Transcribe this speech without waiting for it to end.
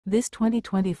This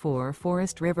 2024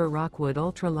 Forest River Rockwood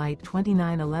Ultralight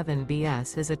 2911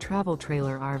 BS is a travel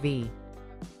trailer RV.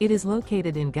 It is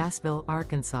located in Gassville,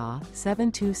 Arkansas,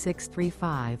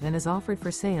 72635 and is offered for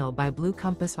sale by Blue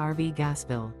Compass RV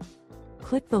Gassville.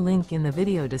 Click the link in the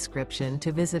video description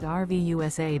to visit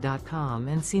RVUSA.com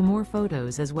and see more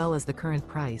photos as well as the current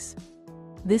price.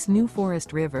 This new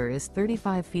Forest River is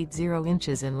 35 feet 0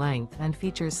 inches in length and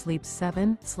features sleeps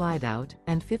 7, slide-out,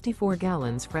 and 54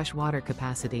 gallons fresh water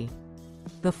capacity.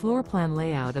 The floor plan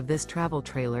layout of this travel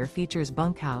trailer features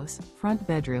bunkhouse, front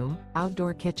bedroom,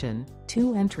 outdoor kitchen,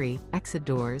 2 entry, exit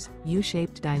doors,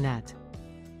 U-shaped dinette.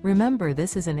 Remember,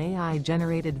 this is an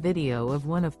AI-generated video of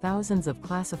one of thousands of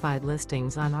classified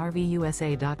listings on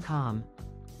RVUSA.com.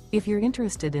 If you're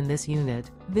interested in this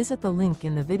unit, visit the link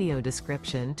in the video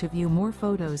description to view more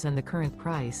photos and the current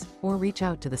price, or reach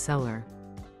out to the seller.